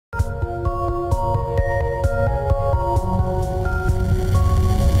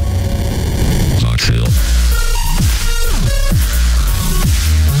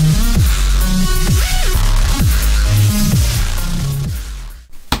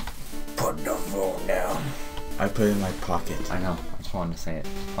phone now. I put it in my pocket. I know. I just wanted to say it.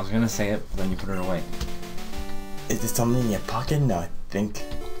 I was gonna say it, but then you put it away. Is there something in your pocket? No, I think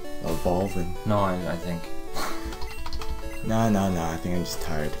evolving. No, I think. No. I think I'm just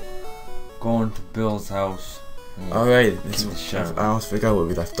tired. Going to Bill's house. Alright, I almost forgot where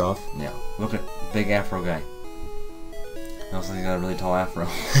we left off. Yeah. Look at big afro guy. Also, he's got a really tall afro.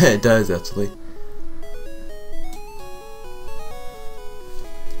 It does actually.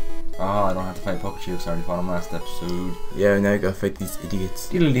 Oh, I don't have to fight Pikachu because I already fought him last episode. Yeah, now I gotta fight these idiots.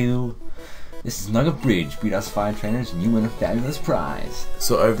 Diddle-doo. This is Nugget Bridge. Beat us 5 trainers and you win a fabulous prize.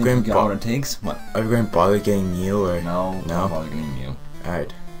 So are we going to what it takes? What? Are we going to bother getting Mew or no? No. Don't bother getting Mew.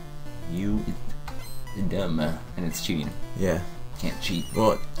 Alright. You is dumb and it's cheating. Yeah. Can't cheat.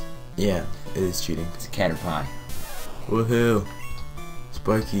 Well, yeah, it is cheating. It's a cat or pie. Woohoo!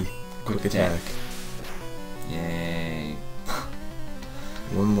 Sparky, quick attack. Yay.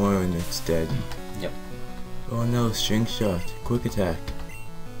 One more and it's dead. Yep. Oh no, string shot, quick attack.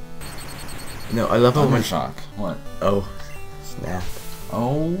 No, I love how much. Shock. What? Oh, snap.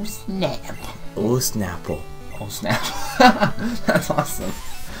 Oh snap. Oh snapple. Oh snap. That's awesome.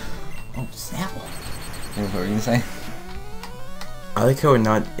 Oh snapple. What were you gonna say? I like how we're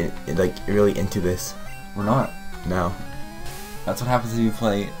not like really into this. We're not. No. That's what happens if you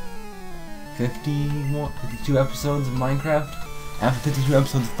play 52 episodes of Minecraft. After 52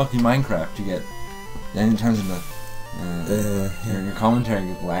 episodes of fucking Minecraft, you get. Then it turns into. Your commentary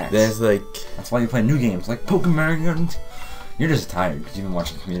gets lax. There's like. That's why you play new games like Pokemon. You're just tired because you've been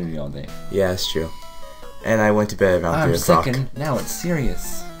watching Community all day. Yeah, that's true. And I went to bed around 3 o'clock. I'm sick, now it's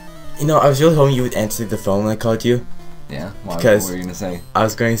serious. You know, I was really hoping you would answer the phone when I called you. Yeah? Why? Because what were you gonna say? I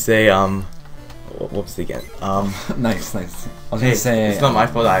was going to say, what was it again? Nice. I was hey, gonna say. It's not my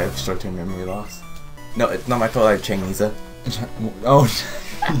fault I have short-term memory loss. No, it's not my fault I have Chinese. Oh,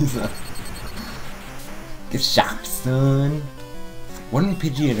 Chinese. Get shocked, son. Wouldn't a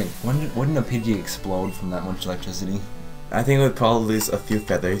Pidgey explode from that much electricity? I think it would probably lose a few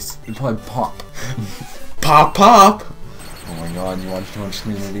feathers. It'd probably pop. Pop! Oh my god, you watch too much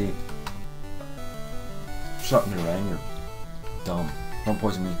Community. Shut me, Ryan, you're dumb. Don't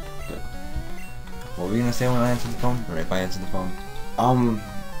poison me. Good. What were you gonna say when I answered the phone? Or if I answered the phone?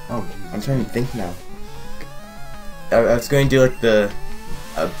 Oh, Jesus. I'm trying to think now. I was going to do like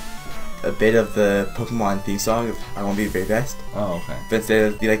a bit of the Pokemon theme song. I want to be the very best. Oh, okay. But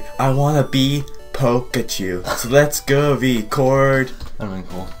instead of be like, I want to be Pikachu. So let's go record. That'd been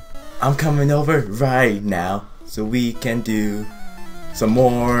cool. I'm coming over right now so we can do some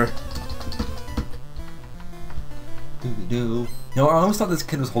more. No, I always thought this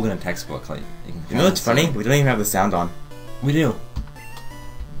kid was holding a textbook. Like, you know what's funny? We don't even have the sound on. We do.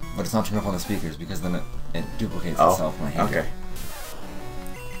 But it's not turned up on the speakers because then it duplicates itself when I hit it.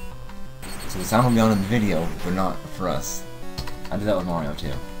 So the sound will be on in the video, but not for us. I did that with Mario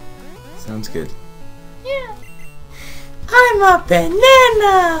too. Sounds good. Yeah. I'm a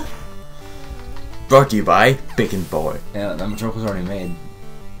banana! Brought to you by Bacon Boy. Yeah, that joke was already made.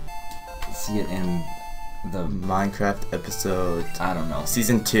 See it in the Minecraft episode. I don't know.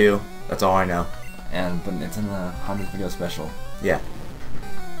 Season 2. That's all I know. But it's in the 100th video special. Yeah.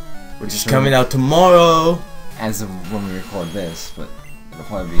 Which is coming out tomorrow. As of when we record this, but it'll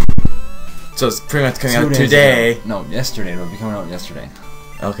probably be. So it's pretty much coming out today. No, yesterday. It'll be coming out yesterday.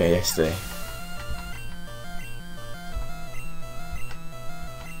 Okay, yesterday.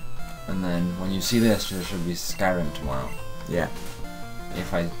 And then when you see this, there should be Skyrim tomorrow. Yeah.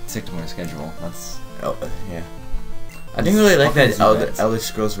 If I stick to my schedule, that's. Oh, yeah. I didn't really like that Elder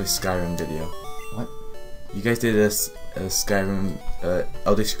Scrolls vs Skyrim video. What? You guys did a Skyrim,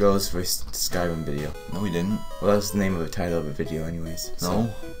 Elder Scrolls vs Skyrim video. No, we didn't. Well, that was the name of the title of the video, anyways. So.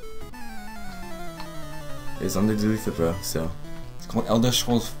 No. It was on the TheLethalBro, so. It's called Elder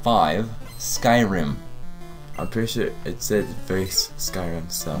Scrolls 5 Skyrim. I'm pretty sure it said vs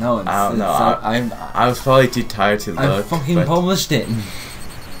Skyrim, so. No, I don't know. I was probably too tired to look. I fucking published it.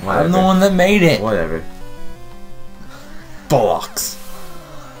 Whatever. I'm the one that made it. Whatever. Bollocks.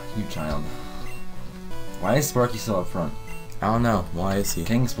 You child. Why is Sparky still up front? I don't know. Why is he?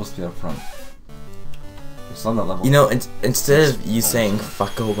 King's supposed to be up front. It's on that level. You know, instead of you saying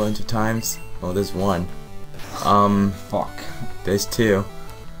fuck a whole bunch of times, well, there's one. Fuck. There's 2.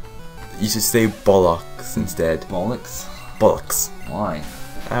 You should say bollocks instead. Bollocks? Bollocks. Why?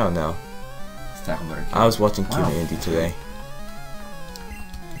 I don't know. Let's tackle better. I was watching Community today.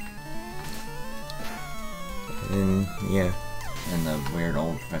 And yeah. And the weird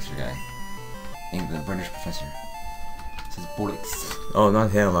old professor guy. The British professor. It says bollocks. Oh,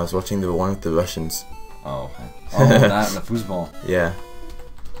 not him. I was watching the one with the Russians. Oh, okay. Oh, that and the foosball. Yeah.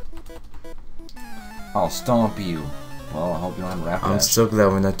 I'll stomp you. Well, I hope you don't have a rap I'm dash. so glad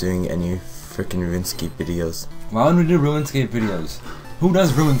we're not doing any freaking RuneScape videos. Why would we do RuneScape videos? Who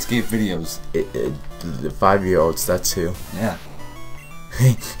does RuneScape videos? The 5-year-olds, that's who. Yeah.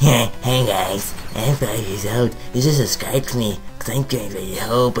 Hey guys, I'm 5 years old. You just subscribe to me, cause I'm going to play a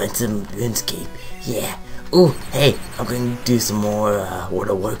whole bunch of RuneScape. Yeah. Ooh, hey, I'm going to do some more World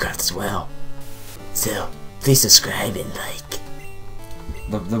of Warcraft as well. So, please subscribe and like.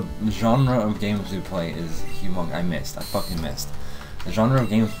 The genre of games we play is humongous. I fucking missed. The genre of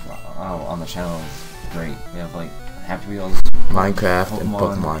games on the channel is great. We have like Happy Wheels, Minecraft and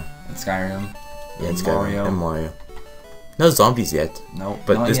Pokemon. and Skyrim, Yeah, and Skyrim Mario. and Mario. No zombies yet. No,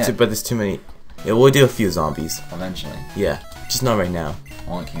 But not there's yet. there's too many. Yeah, we'll do a few zombies. Eventually. Yeah, just not right now. I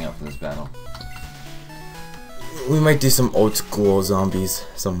want King up for this battle. We might do some old school zombies,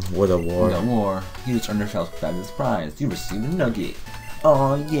 some World of War. The war. Huge Underfell's fabulous prize. You received a nugget.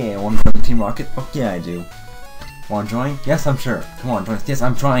 Oh yeah, want to join Team Rocket? Fuck yeah, I do. Want to join? Yes, I'm sure. Come on, join us. Yes,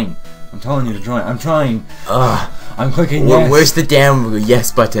 I'm trying. I'm telling you to join. I'm trying. Ugh. I'm clicking yes. Where's the damn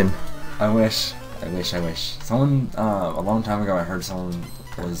yes button? I wish. Someone, a long time ago, I heard someone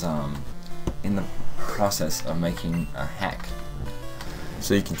was, in the process of making a hack.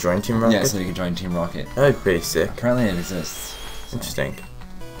 So you can join Team Rocket? Yeah, so you can join Team Rocket. That'd be pretty sick. Apparently it exists. So. Interesting.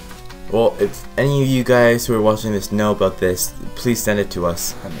 Well, if any of you guys who are watching this know about this, please send it to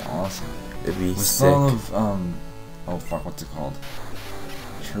us. That'd be awesome. It'd be With sick. all of, oh fuck, what's it called?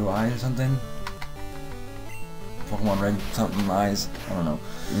 True Eyes or something? Pokemon Red something Eyes? I don't know.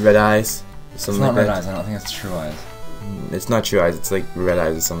 Red Eyes? It's Something not like Red that. Eyes, I don't think it's True Eyes. It's not True Eyes, it's like Red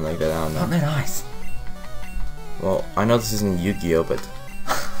Eyes or something like that, I don't Not know. Red Eyes! Well, I know this isn't Yu-Gi-Oh, but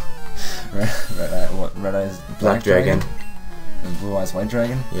Red Eyes Black Dragon. And Blue Eyes White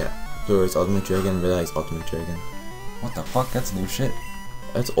Dragon? Yeah. Blue Eyes Ultimate Dragon, Red Eyes Ultimate Dragon. What the fuck? That's new shit.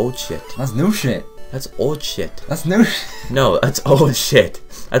 That's old shit. That's new shit. That's old shit. That's new shit. No, that's old shit.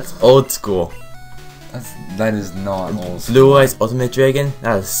 That's old school. That is not old school. Blue Eyes Ultimate Dragon?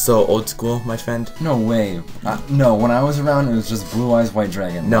 That is so old school, my friend. No way. No, when I was around, it was just Blue Eyes White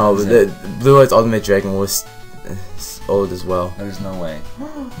Dragon. No, That was the it. Blue Eyes Ultimate Dragon was old as well. There's no way.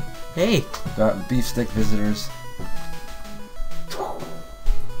 Hey! Got beef stick visitors.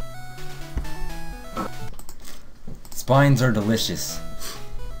 Spines are delicious.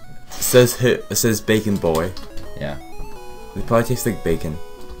 It says Bacon Boy. Yeah, It probably tastes like bacon.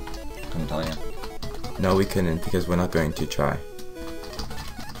 couldn't tell you. No, we couldn't because we're not going to try.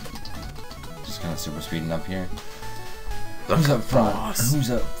 Just kind of super speeding up here. Look Who's at up front? boss.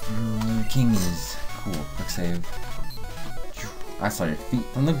 Who's up front? King is cool. Quick save. I saw your feet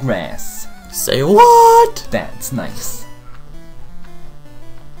on the grass. Say what? That's nice.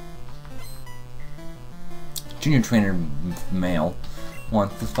 Junior trainer male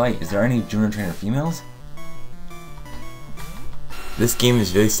wants to fight. Is there any junior trainer females? This game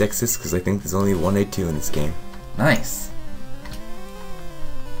is really sexist because I think there's only 1 or 2 in this game. Nice.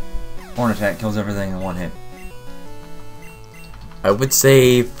 Horn attack kills everything in one hit. I would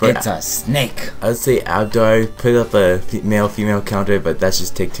say for It's a snake. I would say Abdar put up a male-female counter, but that's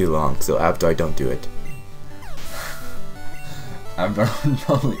just take too long. So Abdar, don't do it. Abdar would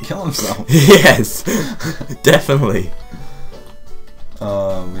probably kill himself. Yes, definitely. We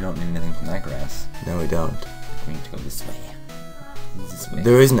don't need anything from that grass. No, we don't. We need to go this way. This way.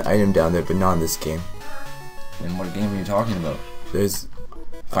 There is an item down there, but not in this game. And what game are you talking about? There's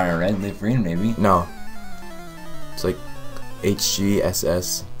Fire red, leaf green, maybe? no. It's like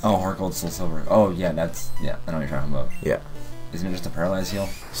HGSS. Oh, heart gold, soul silver. Oh, yeah, yeah, I know what you're talking about. Yeah. Isn't it just a paralyzed heal?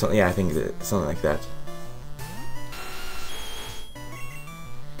 So yeah, I think something like that.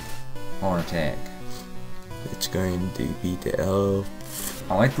 Horn attack. It's going to be the elf.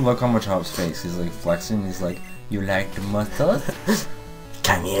 I like the look on Machops' face. He's like flexing. He's like, "You like the muscles?"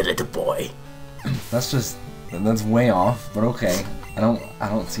 Come here, little boy. That's way off, but okay. I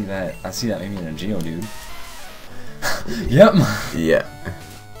don't see that. I see that maybe in a Geodude. Yep. Yeah.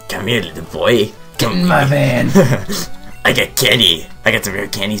 Come here, little boy. Get in my van. I got candy. I got some rare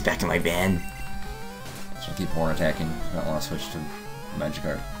candies back in my van. So keep horn attacking. I don't want to switch to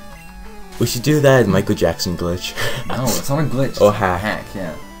Magikarp. We should do that Michael Jackson glitch. No, it's not a glitch. It's Oh, a hack. hack,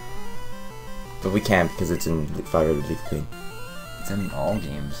 yeah. But we can't because it's in Fire Red Leaf Green. It's in all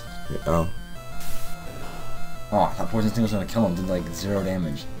games. Oh. Oh, that poison thing was gonna kill him. Did like 0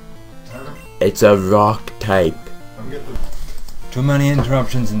 damage. It's a rock type. Too many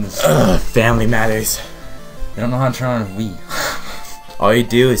interruptions in this. Ugh, family matters. They don't know how to turn on a Wii. All you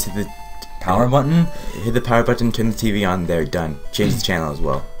do is hit the Power button, hit the power button, turn the TV on, there, done. Change the channel as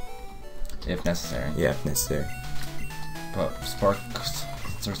well. if necessary. Yeah, if necessary. But spark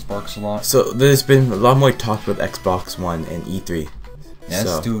or sparks a lot. So there's been a lot more talk about Xbox One and E3. Yes,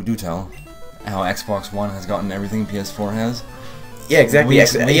 so. do tell. How Xbox One has gotten everything PS4 has. Yeah, exactly.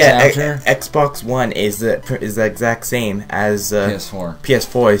 Weeks after. Xbox One is the exact same as PS4.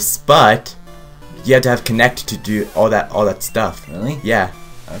 PS4's, but you have to have Connect to do all that stuff. Really? Yeah.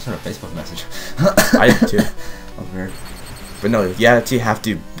 I just heard a Facebook message. I did too. That's weird. But no, you actually have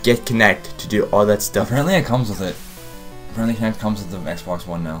to get Connect to do all that stuff. Apparently it comes with it. Apparently Connect comes with the Xbox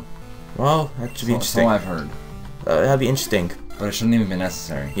One now. Well, that should be interesting. So I've heard. That'd be interesting. But it shouldn't even be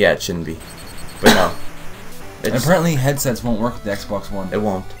necessary. Yeah, it shouldn't be. But no. And apparently headsets won't work with the Xbox One. It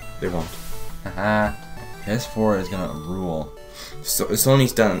won't. They won't. Haha. PS4 is gonna rule. So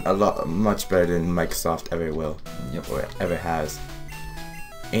Sony's done much better than Microsoft ever will. Yep. Or ever has.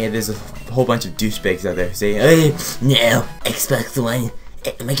 And there's a whole bunch of douchebags out there saying, "Hey, No, Xbox One,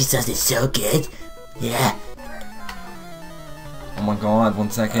 Microsoft is so good. Yeah. Oh my god,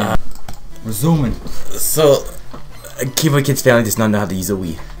 1 second. Resuming. so Keyboard Kids family does not know how to use a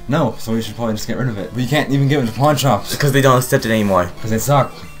Wii No, so we should probably just get rid of it. But you can't even give it to pawn shops. because they don't accept it anymore." Because they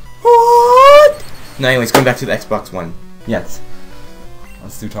suck. What? No, anyways, going back to the Xbox One. Yes.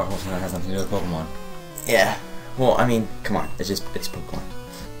 Let's do talk about something that has nothing to do with Pokemon. Yeah. Well, I mean, come on. It's Pokemon.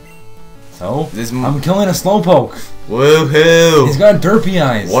 So? This I'm killing a Slowpoke. Woohoo! He's got derpy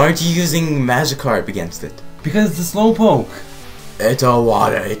eyes. Why aren't you using Magikarp against it? Because it's a Slowpoke. It's a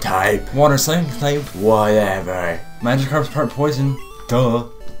water type. Water slime type. Whatever. Magikarp's part poison. Duh.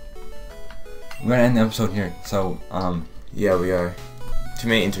 We're gonna end the episode here. So, Yeah, we are. Too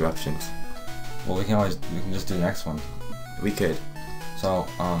many interruptions. well, we can just do the next one. We could. So,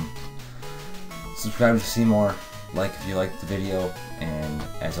 subscribe to see more. Like if you liked the video, and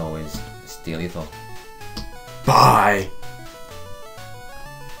as always, stay lethal. Bye!